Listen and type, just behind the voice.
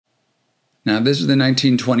Now, this is the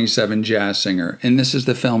 1927 jazz singer, and this is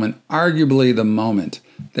the film and arguably the moment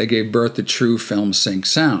that gave birth to true film sync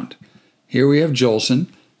sound. Here we have Jolson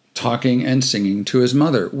talking and singing to his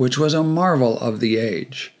mother, which was a marvel of the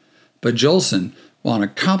age. But Jolson, while an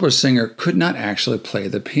accomplished singer, could not actually play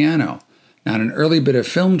the piano. Now, in an early bit of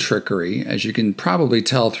film trickery, as you can probably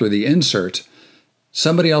tell through the insert,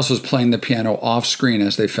 somebody else was playing the piano off screen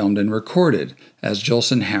as they filmed and recorded, as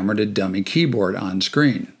Jolson hammered a dummy keyboard on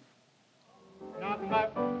screen.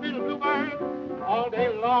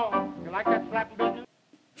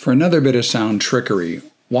 For another bit of sound trickery,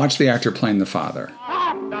 watch the actor playing the father.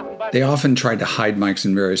 They often tried to hide mics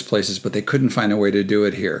in various places, but they couldn't find a way to do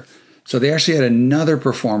it here. So they actually had another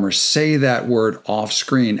performer say that word off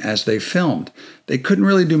screen as they filmed. They couldn't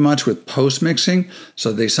really do much with post-mixing,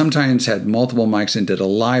 so they sometimes had multiple mics and did a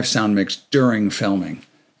live sound mix during filming,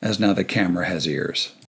 as now the camera has ears.